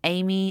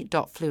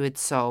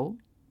 amy.fluidsoul,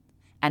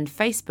 and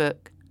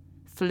Facebook,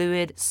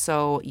 Fluid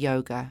Soul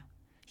Yoga.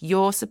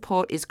 Your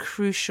support is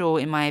crucial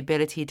in my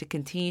ability to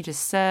continue to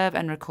serve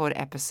and record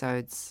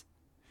episodes.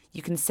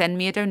 You can send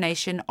me a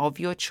donation of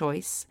your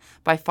choice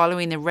by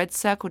following the red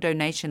circle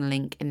donation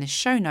link in the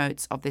show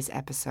notes of this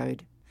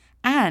episode.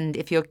 And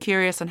if you're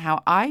curious on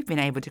how I've been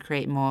able to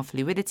create more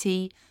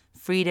fluidity,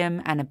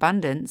 freedom, and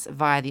abundance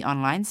via the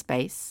online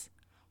space,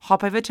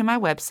 hop over to my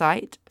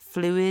website,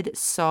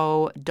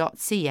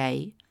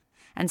 fluidsoul.ca,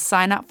 and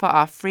sign up for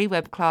our free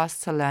web class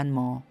to learn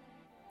more.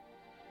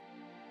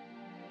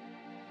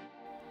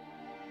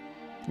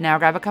 Now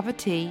grab a cup of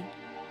tea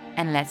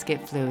and let's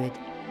get fluid.